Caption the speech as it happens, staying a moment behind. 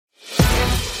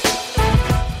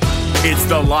It's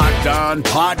the Locked On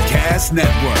Podcast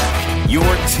Network, your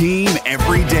team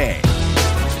every day.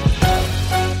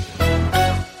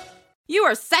 You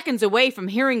are seconds away from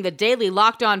hearing the daily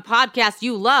Locked On podcast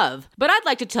you love, but I'd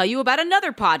like to tell you about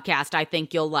another podcast I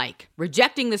think you'll like.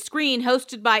 Rejecting the Screen,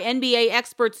 hosted by NBA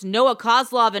experts Noah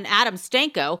Kozlov and Adam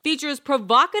Stanko, features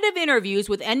provocative interviews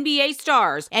with NBA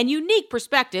stars and unique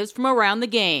perspectives from around the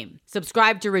game.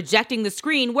 Subscribe to Rejecting the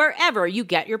Screen wherever you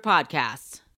get your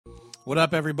podcasts. What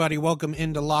up, everybody? Welcome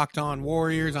into Locked On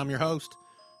Warriors. I'm your host,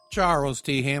 Charles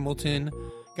T. Hamilton.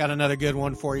 Got another good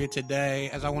one for you today,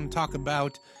 as I want to talk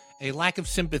about a lack of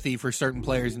sympathy for certain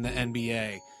players in the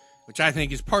NBA, which I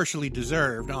think is partially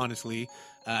deserved, honestly.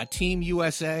 Team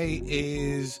USA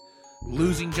is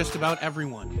losing just about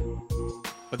everyone.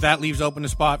 But that leaves open a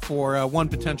spot for one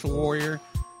potential Warrior.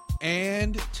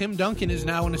 And Tim Duncan is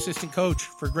now an assistant coach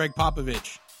for Greg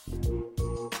Popovich.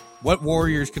 What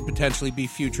Warriors could potentially be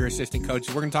future assistant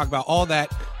coaches? We're going to talk about all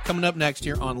that coming up next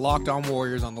here on Locked On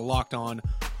Warriors on the Locked On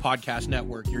Podcast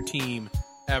Network, your team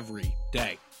every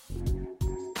day.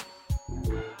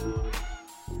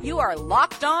 You are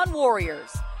Locked On Warriors,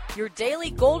 your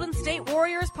daily Golden State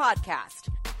Warriors podcast,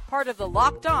 part of the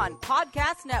Locked On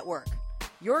Podcast Network,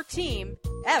 your team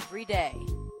every day.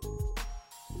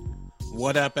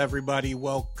 What up, everybody?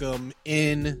 Welcome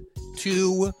in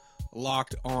to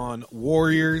Locked On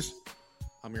Warriors.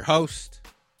 I'm your host,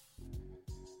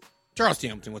 Charles T.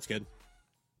 Hamilton. What's good?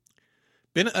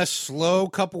 Been a slow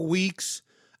couple weeks.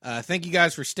 Thank you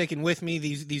guys for sticking with me.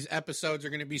 These episodes are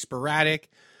going to be sporadic.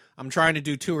 I'm trying to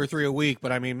do 2 or 3 a week,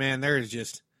 but I mean, man, there is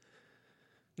just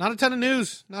not a ton of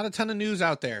news. Not a ton of news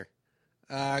out there.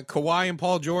 Kawhi and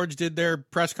Paul George did their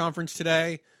press conference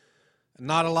today.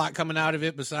 Not a lot coming out of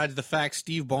it besides the fact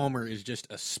Steve Ballmer is just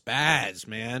a spaz,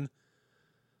 man.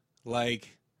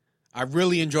 Like, I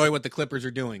really enjoy what the Clippers are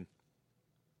doing.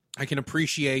 I can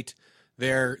appreciate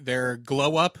their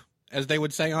glow up, as they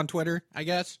would say on Twitter, I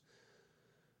guess.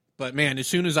 But man, as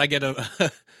soon as I get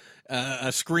a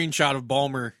screenshot of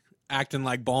Ballmer acting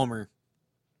like Ballmer,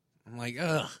 I'm like,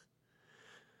 ugh,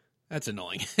 that's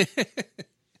annoying.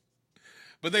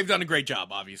 But they've done a great job,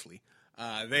 obviously.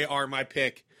 They are my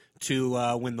pick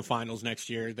to win the finals next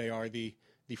year. They are the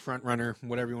front runner,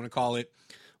 whatever you want to call it.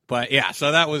 But yeah,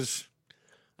 so that was,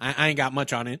 I ain't got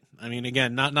much on it. I mean,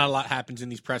 again, not a lot happens in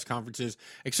these press conferences,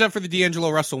 except for the D'Angelo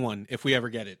Russell one, if we ever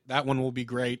get it. That one will be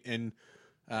great and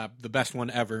the best one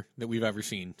ever that we've ever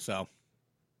seen. So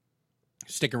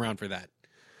stick around for that.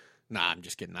 Nah, I'm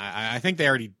just kidding. I think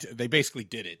they basically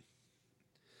did it,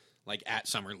 like at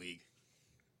Summer League.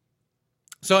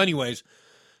 So anyways,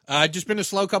 just been a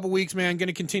slow couple weeks, man. Going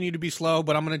to continue to be slow,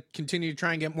 but I'm going to continue to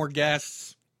try and get more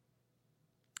guests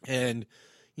and,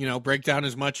 you know, break down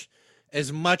as much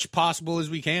possible as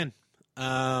we can.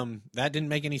 That didn't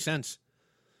make any sense.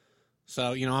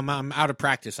 So, you know, I'm out of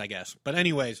practice, I guess. But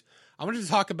anyways, I wanted to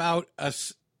talk about a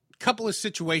couple of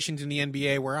situations in the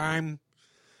NBA where I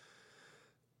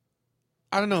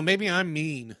don't know, maybe I'm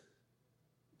mean,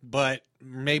 but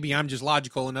maybe I'm just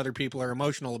logical and other people are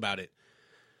emotional about it.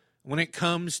 When it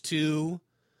comes to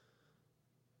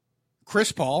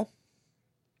Chris Paul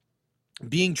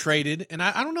being traded, and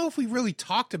I don't know if we really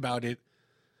talked about it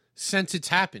since it's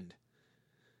happened,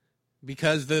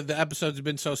 because the episodes have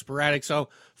been so sporadic. So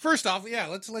first off, yeah,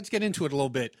 let's get into it a little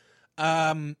bit.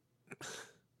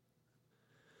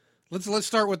 Let's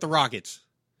start with the Rockets.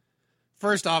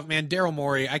 First off, man, Daryl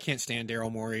Morey, I can't stand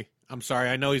Daryl Morey. I'm sorry.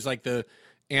 I know he's like the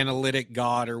analytic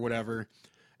god or whatever,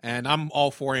 and I'm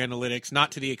all for analytics,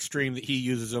 not to the extreme that he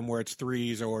uses them where it's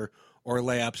threes or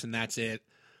layups and that's it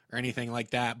or anything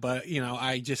like that. But, you know,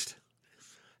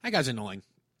 that guy's annoying.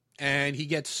 And he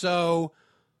gets so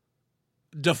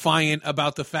defiant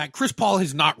about the fact Chris Paul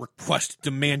has not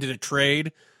demanded a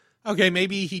trade. Okay,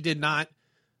 maybe he did not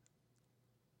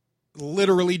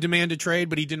literally demand a trade,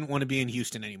 but he didn't want to be in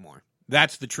Houston anymore.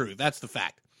 That's the truth. That's the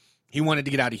fact. He wanted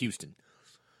to get out of Houston.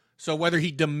 So whether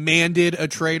he demanded a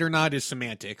trade or not is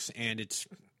semantics, and it's,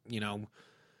 you know,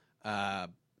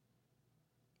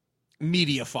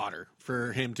 media fodder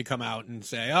for him to come out and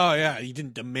say, oh, yeah, he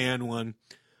didn't demand one.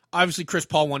 Obviously, Chris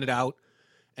Paul wanted out,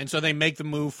 and so they make the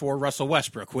move for Russell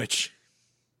Westbrook, which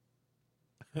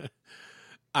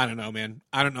I don't know, man.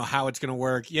 I don't know how it's going to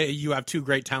work. Yeah, you have two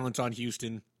great talents on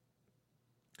Houston.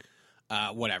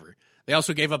 Whatever. They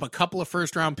also gave up a couple of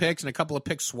first-round picks and a couple of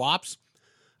pick swaps,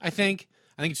 I think.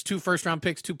 I think it's 2 first-round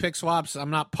picks, 2 pick swaps.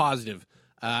 I'm not positive.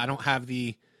 I don't have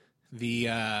the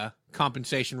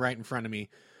compensation right in front of me.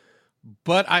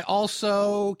 But I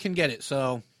also can get it.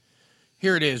 So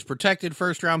here it is. Protected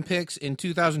first-round picks in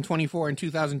 2024 and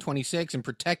 2026 and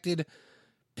protected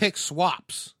pick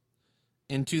swaps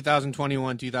in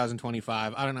 2021,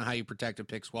 2025. I don't know how you protect a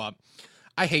pick swap.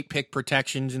 I hate pick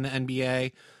protections in the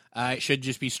NBA. It should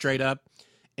just be straight up,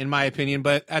 in my opinion,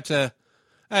 but that's a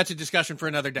discussion for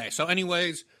another day. So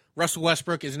anyways, Russell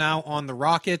Westbrook is now on the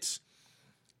Rockets.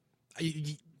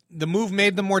 The move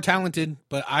made them more talented,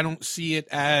 but I don't see it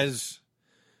as,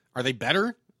 are they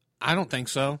better? I don't think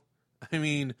so. I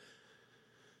mean,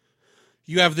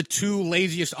 you have the two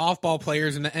laziest off-ball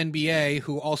players in the NBA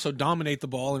who also dominate the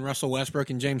ball in Russell Westbrook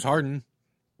and James Harden.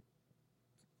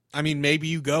 I mean, maybe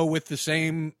you go with the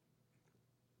same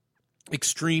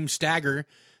extreme stagger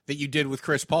that you did with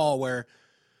Chris Paul, where,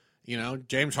 you know,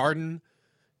 James Harden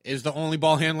is the only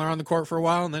ball handler on the court for a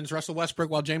while, and then it's Russell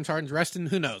Westbrook while James Harden's resting.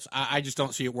 Who knows? I just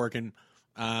don't see it working.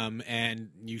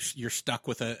 And you're stuck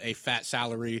with a fat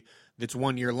salary that's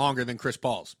 1 year longer than Chris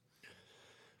Paul's.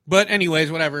 But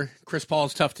anyways, whatever. Chris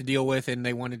Paul's tough to deal with, and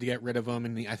they wanted to get rid of him,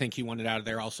 and I think he wanted out of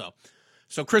there also.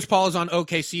 So Chris Paul is on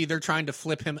OKC. They're trying to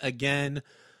flip him again.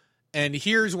 And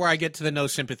here's where I get to the no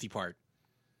sympathy part.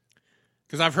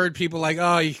 Because I've heard people like,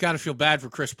 oh, you got to feel bad for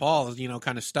Chris Paul, you know,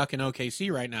 kind of stuck in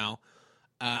OKC right now.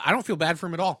 I don't feel bad for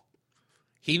him at all.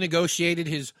 He negotiated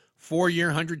his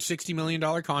 4-year, $160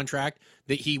 million contract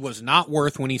that he was not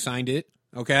worth when he signed it,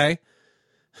 okay?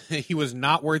 He was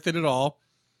not worth it at all.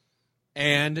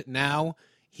 And now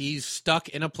he's stuck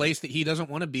in a place that he doesn't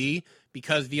want to be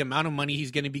because the amount of money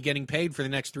he's going to be getting paid for the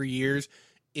next 3 years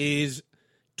is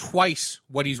twice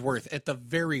what he's worth, at the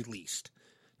very least.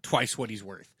 Twice what he's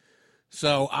worth.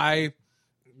 So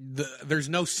there's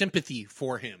no sympathy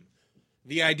for him.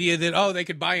 The idea that, oh, they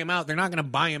could buy him out. They're not going to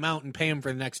buy him out and pay him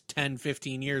for the next 10,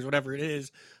 15 years, whatever it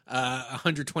is,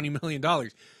 $120 million.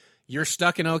 You're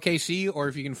stuck in OKC, or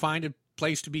if you can find a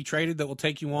place to be traded that will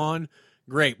take you on,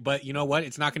 great. But you know what?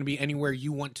 It's not going to be anywhere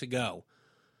you want to go.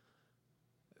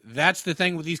 That's the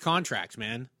thing with these contracts,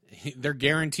 man. They're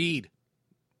guaranteed.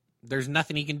 There's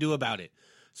nothing he can do about it.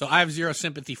 So I have zero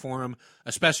sympathy for him,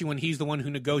 especially when he's the one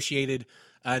who negotiated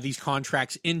these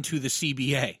contracts into the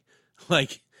CBA.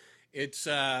 Like, it's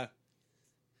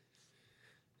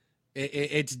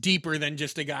deeper than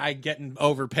just a guy getting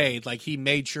overpaid. Like, he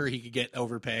made sure he could get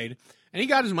overpaid, and he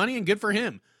got his money, and good for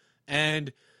him.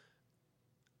 And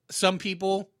some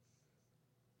people,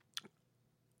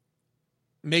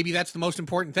 maybe that's the most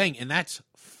important thing, and that's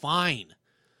fine.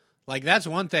 Like, that's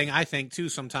one thing I think, too,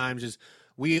 sometimes is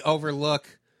we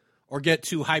overlook or get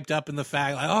too hyped up in the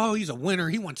fact, like, oh, he's a winner,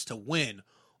 he wants to win.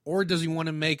 Or does he want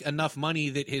to make enough money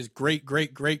that his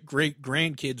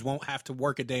great-great-great-great-grandkids won't have to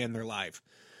work a day in their life?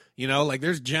 You know, like,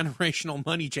 there's generational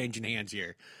money changing hands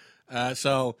here.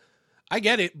 So I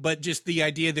get it, but just the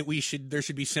idea that there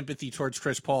should be sympathy towards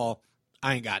Chris Paul,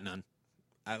 I ain't got none.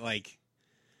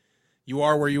 You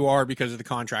are where you are because of the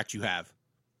contract you have.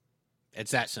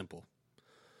 It's that simple.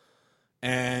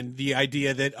 And the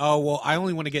idea that, oh, well, I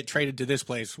only want to get traded to this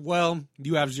place. Well,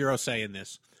 you have zero say in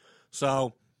this.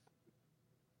 So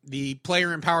the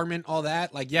player empowerment, all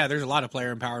that, like, yeah, there's a lot of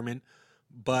player empowerment,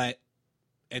 but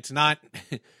it's not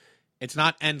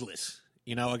endless.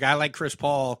 You know, a guy like Chris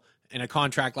Paul in a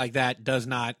contract like that does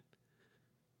not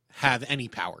have any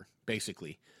power,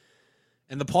 basically.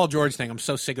 And the Paul George thing, I'm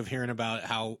so sick of hearing about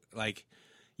how, like,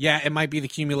 yeah, it might be the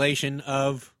accumulation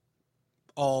of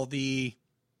all the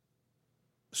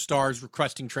stars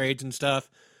requesting trades and stuff,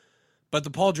 but the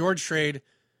Paul George trade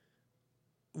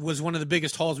was one of the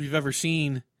biggest hauls we've ever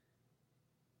seen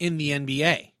in the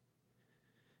NBA.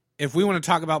 If we want to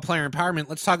talk about player empowerment,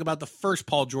 let's talk about the first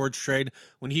Paul George trade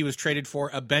when he was traded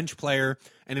for a bench player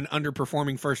and an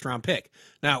underperforming first-round pick.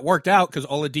 Now, it worked out because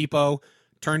Oladipo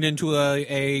turned into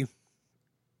a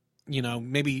you know,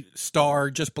 maybe star,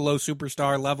 just below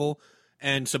superstar level,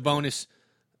 and Sabonis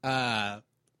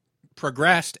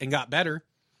progressed and got better.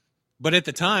 But at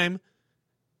the time,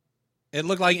 it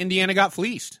looked like Indiana got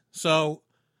fleeced. So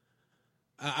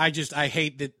I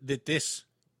hate that this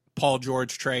Paul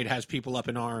George trade has people up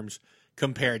in arms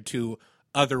compared to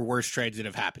other worse trades that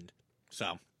have happened.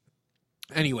 So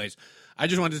anyways, I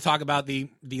just wanted to talk about the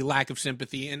lack of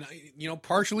sympathy, and, you know,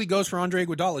 partially goes for Andre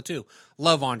Iguodala too.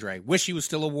 Love Andre. Wish he was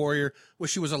still a Warrior.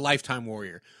 Wish he was a lifetime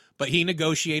Warrior. But he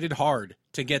negotiated hard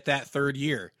to get that third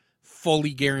year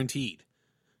fully guaranteed.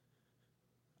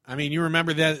 I mean, you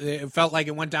remember that it felt like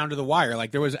it went down to the wire.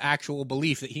 Like, there was actual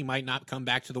belief that he might not come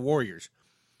back to the Warriors.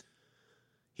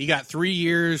 He got 3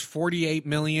 years, $48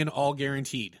 million, all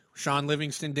guaranteed. Sean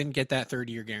Livingston didn't get that third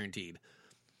year guaranteed.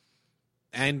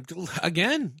 And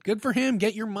again, good for him.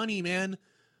 Get your money, man.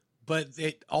 But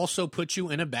it also puts you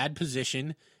in a bad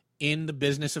position in the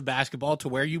business of basketball to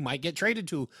where you might get traded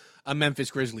to a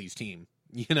Memphis Grizzlies team,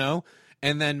 you know?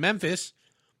 And then Memphis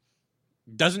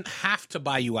doesn't have to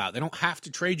buy you out. They don't have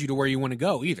to trade you to where you want to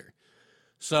go either.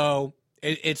 So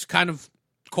it's kind of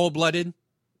cold-blooded,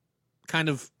 kind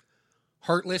of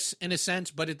heartless in a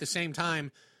sense, but at the same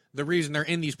time, the reason they're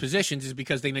in these positions is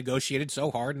because they negotiated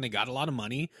so hard and they got a lot of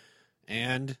money,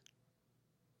 and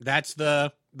that's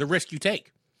the risk you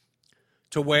take.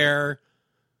 To where,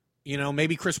 you know,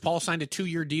 maybe Chris Paul signed a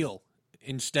 2-year deal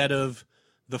instead of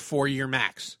the 4-year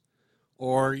max,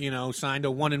 or, you know, signed a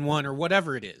 1-and-1 or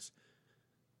whatever it is.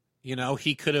 You know,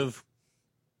 he could have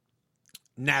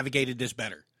navigated this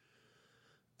better.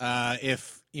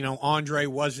 If, you know, Andre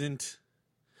wasn't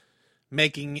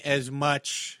making as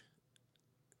much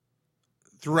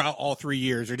throughout all 3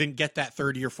 years, or didn't get that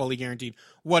third year fully guaranteed,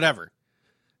 whatever.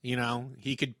 You know,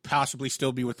 he could possibly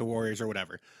still be with the Warriors or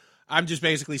whatever. I'm just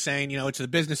basically saying, you know, it's the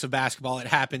business of basketball. It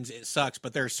happens. It sucks.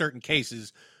 But there are certain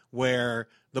cases where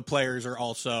the players are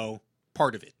also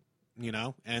part of it, you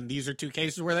know, and these are 2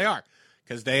 cases where they are,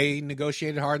 because they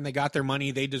negotiated hard and they got their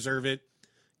money. They deserve it.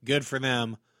 Good for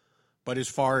them. But as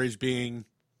far as being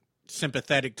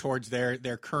sympathetic towards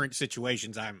their current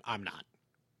situations, I'm not.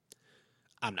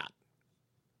 I'm not.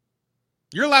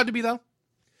 You're allowed to be, though,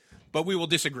 but we will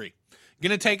disagree.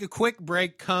 Going to take a quick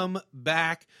break, come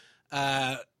back.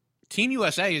 Team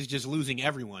USA is just losing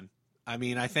everyone. I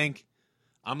mean, I think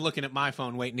I'm looking at my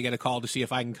phone waiting to get a call to see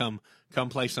if I can come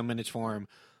play some minutes for him.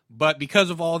 But because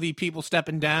of all the people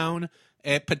stepping down,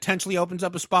 it potentially opens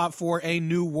up a spot for a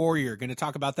new Warrior. Going to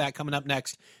talk about that coming up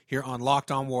next here on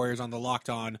Locked On Warriors on the Locked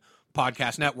On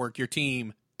Podcast Network, your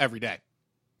team every day.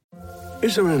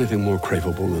 Is there anything more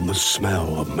craveable than the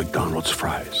smell of McDonald's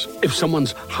fries? If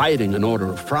someone's hiding an order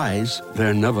of fries,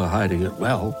 they're never hiding it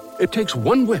well. It takes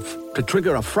one whiff to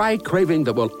trigger a fry craving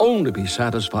that will only be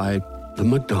satisfied the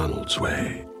McDonald's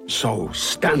way. So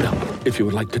stand up if you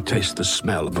would like to taste the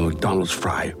smell of a McDonald's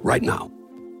fry right now.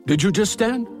 Did you just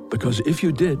stand? Because if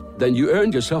you did, then you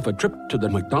earned yourself a trip to the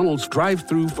McDonald's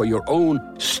drive-thru for your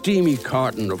own steamy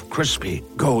carton of crispy,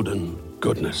 golden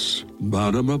goodness.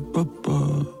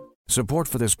 Ba-da-ba-ba-ba. Support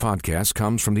for this podcast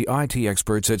comes from the IT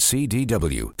experts at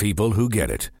CDW, people who get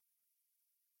it.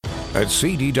 At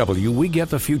CDW, we get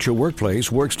the future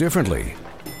workplace works differently.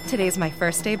 Today's my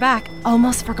first day back.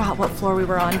 Almost forgot what floor we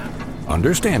were on.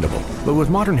 Understandable. But with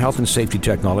modern health and safety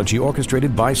technology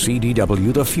orchestrated by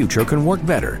CDW, the future can work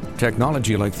better.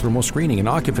 Technology like thermal screening and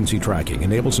occupancy tracking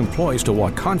enables employees to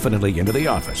walk confidently into the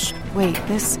office. Wait,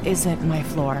 this isn't my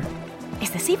floor.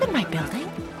 Is this even my building?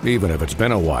 Even if it's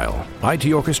been a while.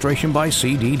 IT orchestration by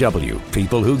CDW.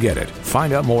 People who get it.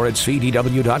 Find out more at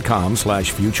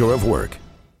cdw.com/future of work.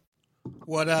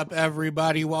 What up,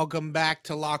 everybody? Welcome back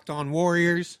to Locked On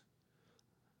Warriors.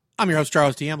 I'm your host,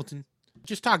 Charles T. Hamilton.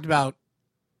 Just talked about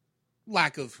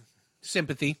lack of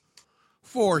sympathy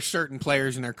for certain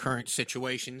players in their current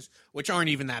situations, which aren't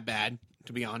even that bad,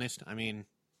 to be honest. I mean,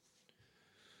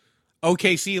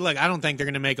 OKC, look, I don't think they're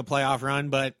going to make a playoff run,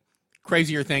 but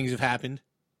crazier things have happened.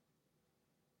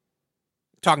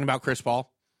 Talking about Chris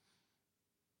Paul.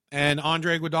 And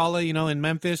Andre Iguodala, you know, in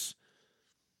Memphis,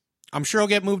 I'm sure he'll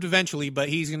get moved eventually, but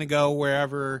he's going to go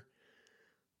wherever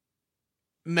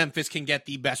Memphis can get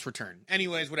the best return.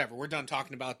 Anyways, whatever. We're done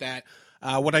talking about that.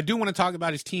 What I do want to talk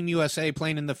about is Team USA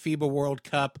playing in the FIBA World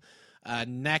Cup not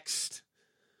next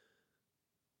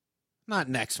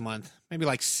month, maybe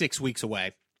like 6 weeks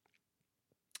away.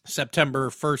 September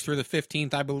 1st through the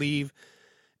 15th, I believe.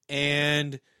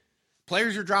 And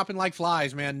players are dropping like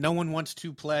flies, man. No one wants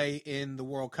to play in the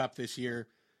World Cup this year,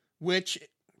 which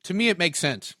to me, it makes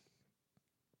sense.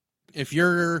 If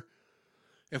we're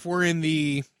in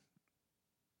the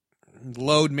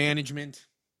load management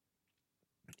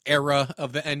era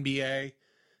of the NBA,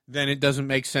 then it doesn't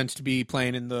make sense to be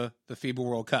playing in the FIBA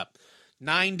World Cup.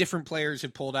 9 different players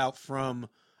have pulled out from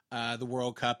the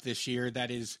World Cup this year.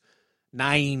 That is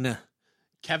 9.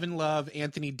 Kevin Love,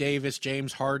 Anthony Davis,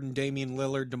 James Harden, Damian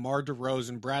Lillard, DeMar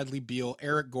DeRozan, Bradley Beal,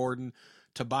 Eric Gordon,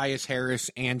 Tobias Harris,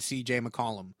 and CJ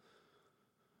McCollum.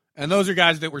 And those are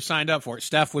guys that were signed up for it.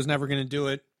 Steph was never going to do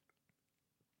it.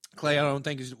 Clay, I don't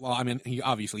think is, well, I mean, he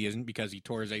obviously isn't because he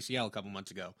tore his ACL a couple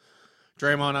months ago.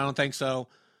 Draymond, I don't think so.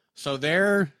 So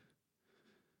they're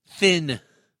thin,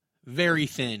 very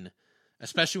thin,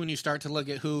 especially when you start to look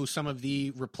at who some of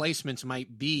the replacements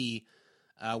might be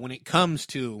when it comes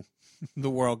to the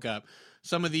World Cup.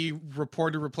 Some of the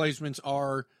reported replacements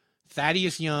are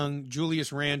Thaddeus Young,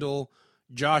 Julius Randle,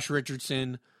 Josh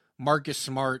Richardson, Marcus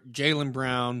Smart, Jaylen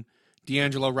Brown,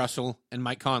 D'Angelo Russell, and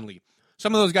Mike Conley.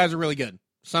 Some of those guys are really good.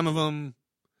 Some of them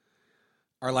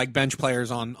are like bench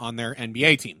players on their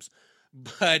NBA teams.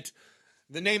 But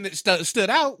the name that stood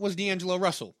out was D'Angelo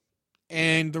Russell.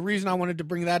 And the reason I wanted to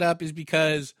bring that up is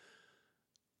because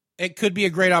it could be a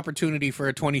great opportunity for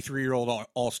a 23-year-old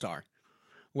all-star,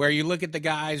 where you look at the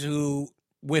guys who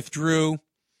withdrew,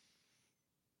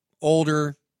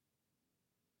 older,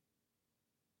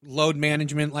 load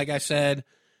management, like I said,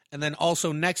 and then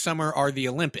also next summer are the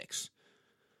Olympics.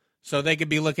 So they could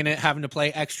be looking at having to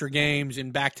play extra games in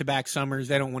back-to-back summers.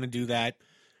 They don't want to do that.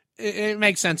 It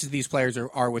makes sense if these players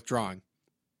are withdrawing.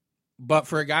 But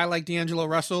for a guy like D'Angelo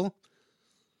Russell,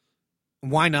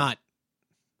 why not?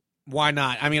 Why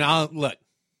not? I mean, look.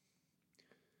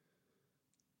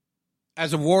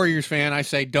 As a Warriors fan, I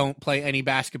say don't play any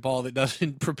basketball that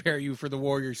doesn't prepare you for the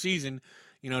Warriors season.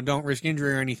 Don't risk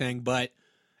injury or anything. But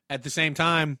at the same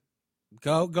time,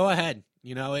 go ahead.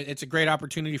 It's a great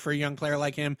opportunity for a young player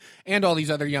like him and all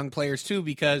these other young players too,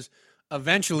 because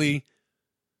eventually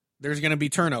there's going to be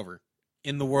turnover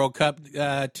in the World Cup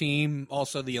team,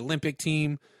 also the Olympic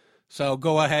team. So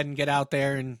go ahead and get out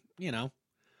there and,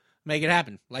 make it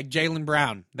happen. Like Jaylen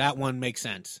Brown, that one makes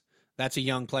sense. That's a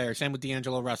young player. Same with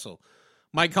D'Angelo Russell.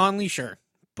 Mike Conley, sure,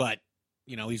 but,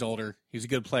 he's older. He's a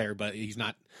good player, but he's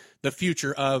not the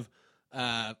future of,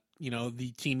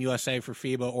 the Team USA for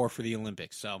FIBA or for the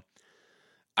Olympics. So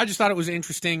I just thought it was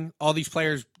interesting, all these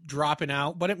players dropping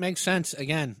out, but it makes sense.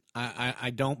 Again,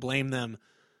 I don't blame them,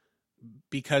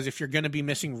 because if you're going to be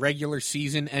missing regular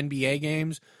season NBA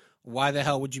games, why the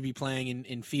hell would you be playing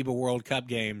in FIBA World Cup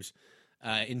games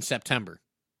in September?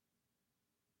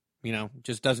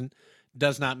 Just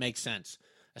does not make sense,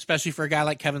 especially for a guy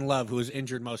like Kevin Love, who was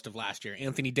injured most of last year.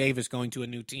 Anthony Davis going to a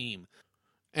new team,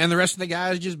 and the rest of the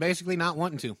guys just basically not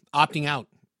wanting to, opting out,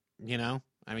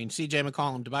 I mean, C.J.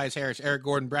 McCollum, Tobias Harris, Eric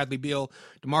Gordon, Bradley Beal,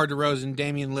 DeMar DeRozan,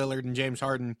 Damian Lillard, and James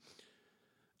Harden.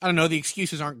 I don't know. The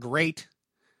excuses aren't great.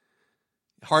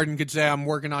 Harden could say, I'm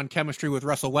working on chemistry with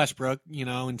Russell Westbrook,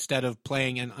 instead of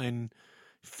playing in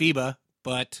FIBA.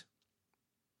 But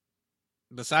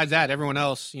besides that, everyone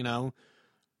else,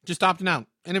 just opting out.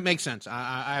 And it makes sense.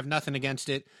 I have nothing against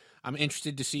it. I'm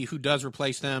interested to see who does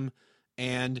replace them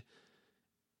and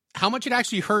how much it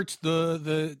actually hurts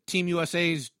the Team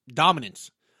USA's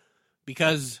dominance.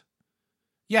 Because,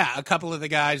 yeah, a couple of the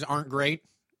guys aren't great,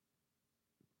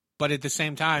 but at the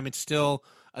same time, it's still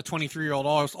a 23-year-old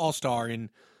all-star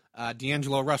in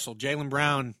D'Angelo Russell. Jaylen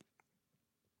Brown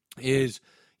is,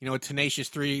 a tenacious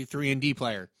 3-and-D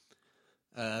player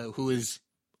who is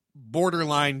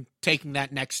borderline taking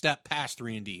that next step past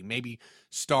 3-and-D. Maybe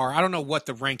star. I don't know what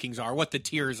the rankings are, what the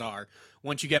tiers are.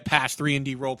 Once you get past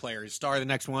 3-and-D role players, star the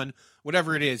next one,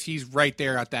 whatever it is, he's right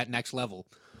there at that next level.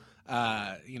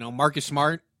 Marcus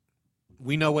Smart,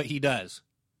 we know what he does.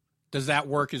 Does that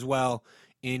work as well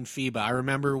in FIBA? I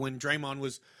remember when Draymond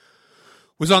was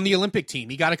on the Olympic team.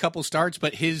 He got a couple starts,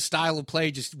 but his style of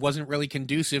play just wasn't really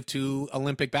conducive to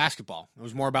Olympic basketball. It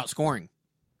was more about scoring.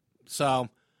 So,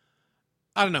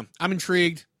 I don't know. I'm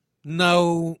intrigued.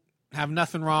 Have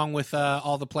nothing wrong with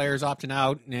all the players opting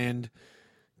out, and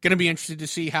going to be interested to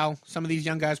see how some of these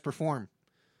young guys perform.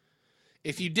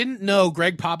 If you didn't know,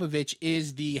 Greg Popovich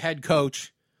is the head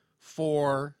coach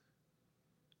for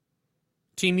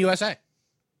Team USA.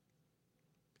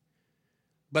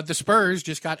 But the Spurs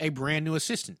just got a brand new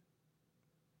assistant.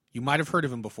 You might have heard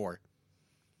of him before.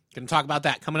 Going to talk about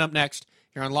that coming up next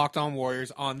here on Locked On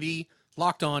Warriors on the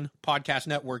Locked On Podcast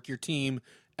Network, your team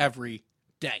every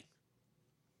day.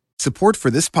 Support for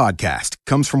this podcast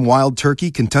comes from Wild Turkey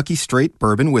Kentucky Straight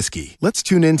Bourbon Whiskey. Let's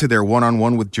tune in to their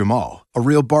one-on-one with Jamal, a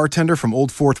real bartender from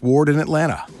Old Fourth Ward in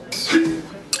Atlanta.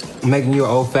 I'm making you an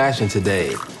old-fashioned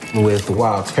today with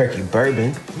Wild Turkey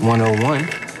Bourbon 101.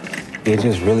 It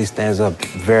just really stands up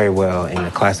very well in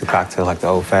a classic cocktail like the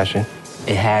old-fashioned.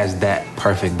 It has that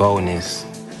perfect boldness.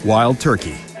 Wild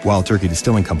Turkey. Wild Turkey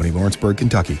Distilling Company, Lawrenceburg,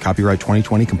 Kentucky. Copyright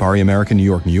 2020, Campari American, New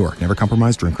York, New York. Never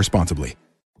compromise, drink responsibly.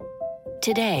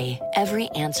 Today, every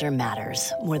answer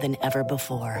matters more than ever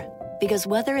before. Because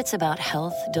whether it's about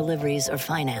health, deliveries, or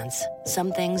finance,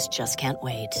 some things just can't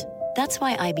wait. That's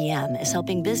why IBM is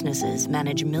helping businesses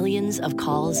manage millions of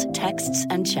calls, texts,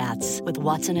 and chats with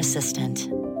Watson Assistant.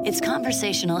 It's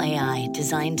conversational AI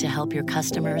designed to help your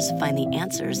customers find the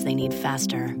answers they need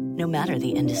faster, no matter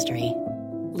the industry.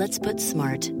 Let's put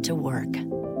smart to work.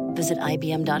 Visit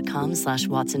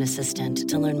IBM.com/Watson Assistant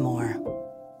to learn more.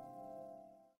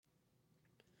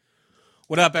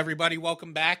 What up, everybody?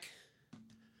 Welcome back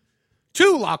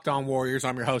to Locked On Warriors.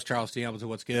 I'm your host, Charles T. Hamilton.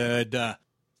 What's good?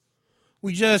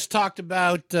 We just talked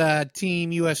about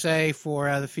Team USA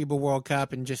for the FIBA World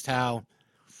Cup and just how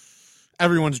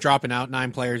everyone's dropping out.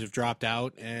 9 players have dropped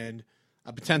out, and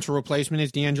a potential replacement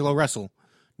is D'Angelo Russell.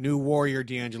 New Warrior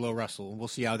D'Angelo Russell. We'll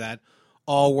see how that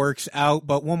all works out.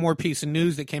 But one more piece of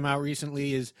news that came out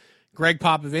recently is Greg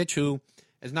Popovich, who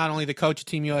as not only the coach of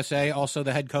Team USA, also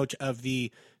the head coach of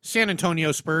the San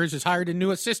Antonio Spurs, has hired a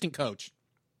new assistant coach.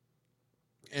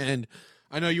 And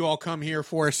I know you all come here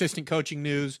for assistant coaching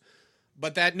news,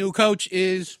 but that new coach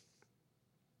is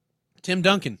Tim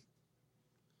Duncan,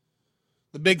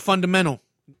 the big fundamental,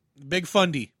 the big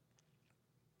fundy.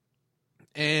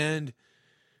 And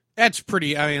that's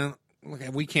pretty, I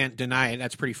mean, we can't deny it.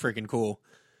 That's pretty freaking cool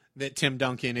that Tim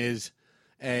Duncan is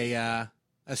a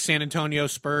San Antonio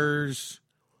Spurs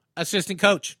assistant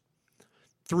coach.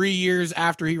 3 years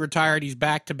after he retired, he's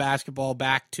back to basketball,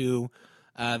 back to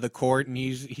the court, and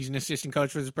he's an assistant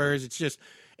coach for the Spurs.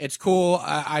 It's cool.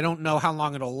 I don't know how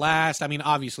long it'll last. I mean,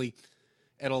 obviously,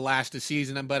 it'll last a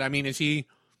season, but I mean, is he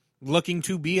looking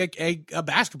to be a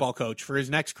basketball coach for his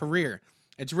next career?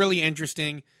 It's really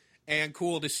interesting and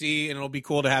cool to see, and it'll be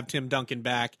cool to have Tim Duncan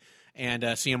back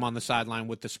and see him on the sideline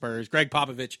with the Spurs. Greg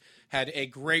Popovich had a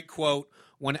great quote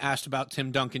when asked about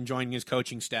Tim Duncan joining his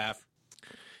coaching staff.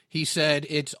 He said,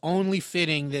 "It's only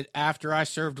fitting that after I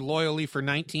served loyally for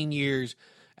 19 years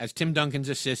as Tim Duncan's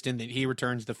assistant that he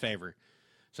returns the favor."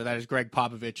 So that is Greg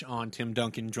Popovich on Tim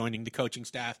Duncan joining the coaching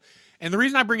staff. And the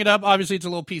reason I bring it up, obviously it's a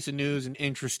little piece of news and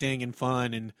interesting and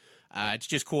fun, and it's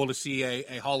just cool to see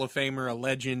a Hall of Famer, a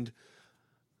legend,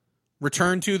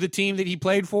 return to the team that he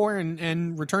played for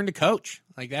and return to coach.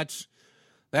 Like that's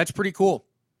pretty cool.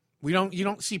 You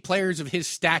don't see players of his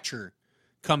stature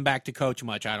come back to coach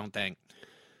much, I don't think.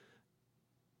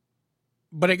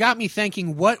 But it got me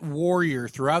thinking, what Warrior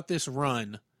throughout this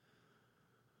run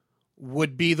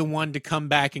would be the one to come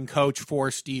back and coach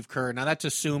for Steve Kerr? Now, that's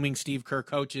assuming Steve Kerr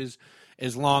coaches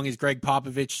as long as Greg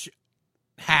Popovich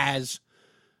has,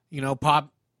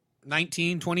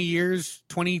 19, 20 years,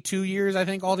 22 years, I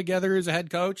think, altogether as a head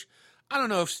coach. I don't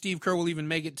know if Steve Kerr will even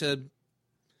make it to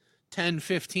 10,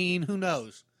 15. Who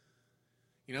knows?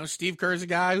 Steve Kerr's a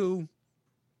guy who,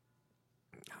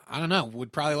 I don't know,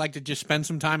 would probably like to just spend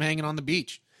some time hanging on the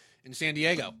beach in San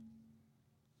Diego.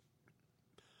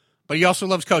 But he also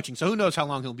loves coaching, so who knows how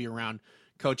long he'll be around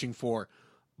coaching for.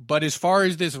 But as far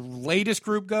as this latest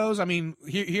group goes, I mean,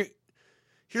 here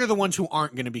are the ones who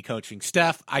aren't going to be coaching.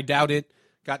 Steph, I doubt it.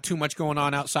 Got too much going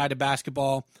on outside of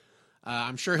basketball.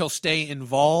 I'm sure he'll stay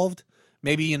involved,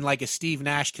 maybe in like a Steve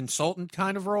Nash consultant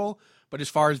kind of role. But as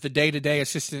far as the day-to-day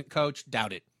assistant coach,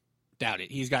 doubt it.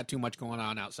 He's got too much going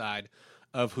on outside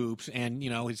of hoops, and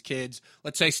his kids,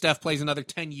 let's say Steph plays another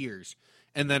 10 years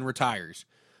and then retires,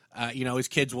 his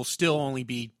kids will still only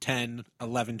be 10,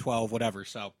 11, 12, whatever,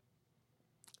 so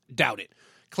doubt it.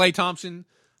 Klay Thompson,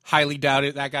 highly doubt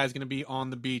it. That guy's going to be on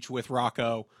the beach with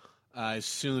Rocco as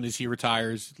soon as he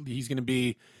retires. He's going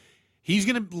to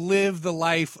live the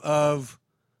life of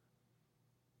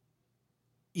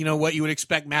what you would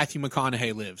expect Matthew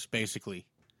McConaughey lives, basically.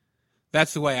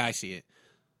 That's the way I see it.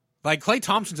 Like, Klay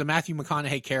Thompson's a Matthew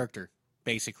McConaughey character,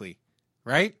 basically,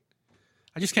 right?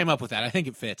 I just came up with that. I think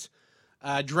it fits.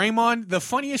 Draymond, the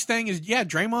funniest thing is,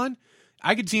 Draymond,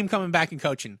 I could see him coming back and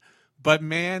coaching. But,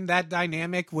 man, that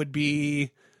dynamic would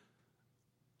be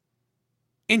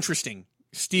interesting.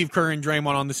 Steve Kerr and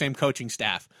Draymond on the same coaching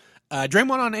staff.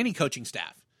 Draymond on any coaching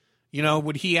staff.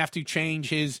 Would he have to change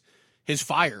his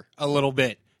fire a little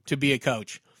bit to be a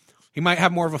coach? He might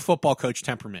have more of a football coach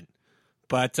temperament.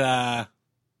 But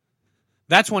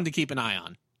that's one to keep an eye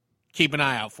on. Keep an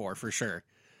eye out for sure.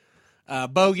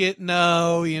 Bogut,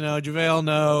 no. JaVale,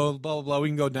 no. Blah, blah, blah. We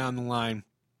can go down the line.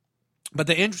 But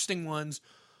the interesting ones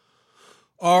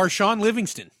are Sean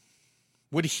Livingston.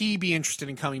 Would he be interested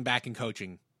in coming back and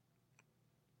coaching?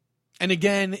 And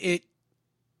again, it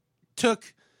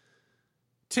took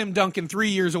Tim Duncan 3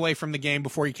 years away from the game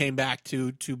before he came back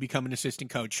to become an assistant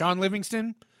coach. Sean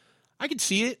Livingston, I could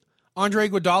see it. Andre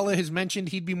Iguodala has mentioned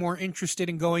he'd be more interested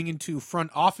in going into front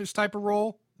office type of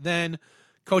role than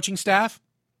coaching staff.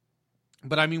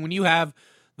 But, I mean, when you have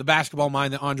the basketball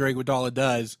mind that Andre Iguodala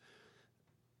does,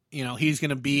 he's going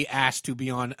to be asked to be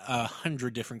on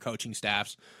 100 different coaching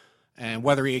staffs. And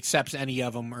whether he accepts any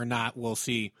of them or not, we'll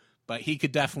see. But he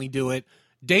could definitely do it.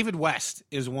 David West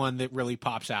is one that really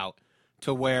pops out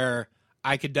to where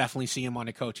I could definitely see him on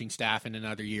a coaching staff in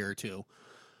another year or two.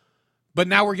 But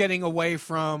now we're getting away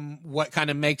from what kind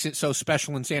of makes it so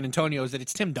special in San Antonio is that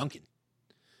it's Tim Duncan.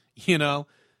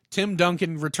 Tim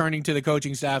Duncan returning to the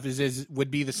coaching staff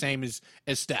would be the same as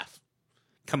Steph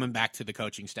coming back to the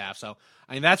coaching staff. So,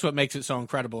 I mean, that's what makes it so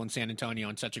incredible in San Antonio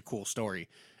and such a cool story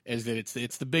is that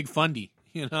it's the big fundy,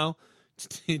 It's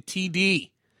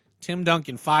TD, Tim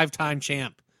Duncan, 5-time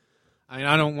champ. I mean,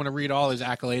 I don't want to read all his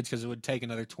accolades because it would take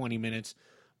another 20 minutes,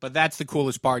 but that's the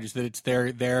coolest part is that it's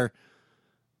their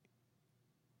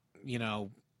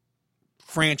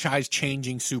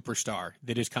franchise-changing superstar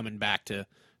that is coming back to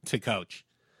coach.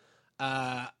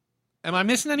 Am I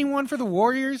missing anyone for the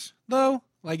Warriors, though?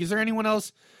 Like, is there anyone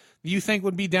else you think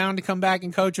would be down to come back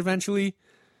and coach eventually?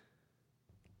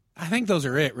 I think those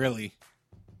are it, really.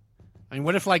 I mean,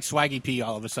 what if, like, Swaggy P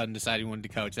all of a sudden decided he wanted to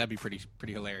coach? That'd be pretty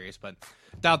hilarious, but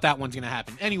doubt that one's going to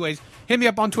happen. Anyways, hit me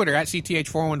up on Twitter, at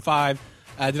CTH415.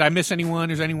 Did I miss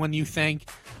anyone? Is there anyone you think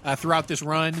throughout this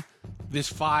run,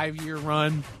 this 5-year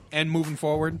run, and moving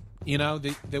forward, you know,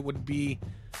 that would be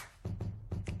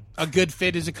a good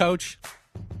fit as a coach?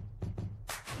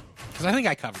 Because I think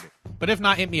I covered it. But if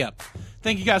not, hit me up.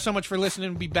 Thank you guys so much for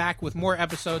listening. We'll be back with more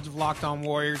episodes of Locked On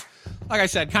Warriors. Like I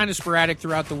said, kind of sporadic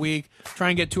throughout the week. Try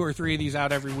and get 2 or 3 of these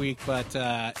out every week, but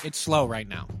it's slow right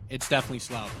now. It's definitely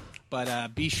slow.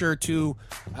 But be sure to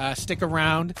stick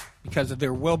around because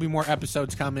there will be more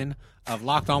episodes coming of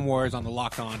Locked On Warriors on the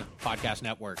Locked On Podcast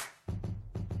Network.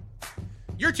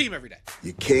 Your team every day.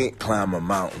 You can't climb a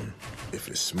mountain if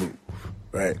it's smooth,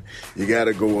 right? You got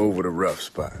to go over the rough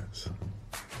spots.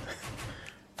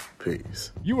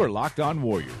 Peace. You are Locked On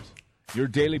Warriors, your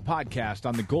daily podcast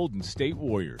on the Golden State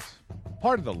Warriors.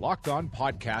 Part of the Locked On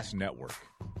Podcast Network.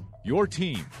 Your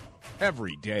team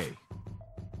every day.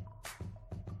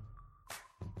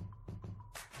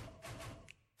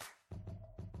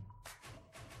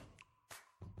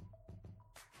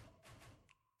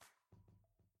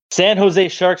 San Jose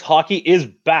Sharks hockey is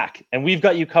back, and we've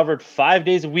got you covered 5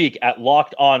 days a week at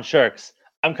Locked On Sharks.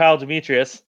 I'm Kyle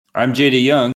Demetrius. I'm JD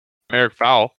Young. Eric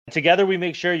Fowl. Together, we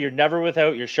make sure you're never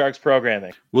without your Sharks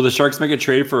programming. Will the Sharks make a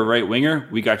trade for a right winger?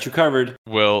 We got you covered.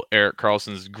 Will Erik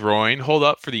Karlsson's groin hold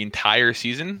up for the entire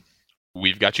season?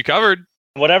 We've got you covered.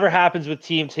 Whatever happens with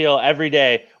Team Teal every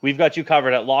day, we've got you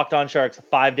covered at Locked On Sharks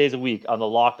 5 days a week on the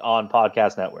Locked On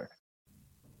Podcast Network.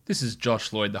 This is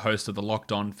Josh Lloyd, the host of the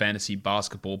Locked On Fantasy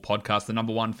Basketball Podcast, the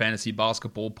number one fantasy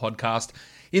basketball podcast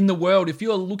in the world. If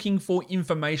you're looking for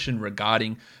information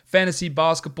regarding fantasy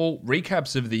basketball,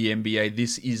 recaps of the NBA,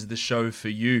 this is the show for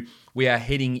you. We are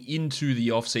heading into the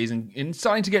offseason and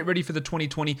starting to get ready for the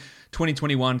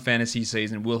 2020-2021 fantasy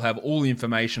season. We'll have all the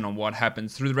information on what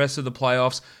happens through the rest of the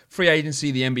playoffs, free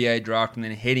agency, the NBA draft, and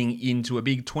then heading into a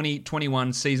big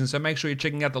 2021 season. So make sure you're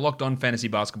checking out the Locked On Fantasy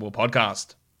Basketball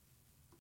Podcast.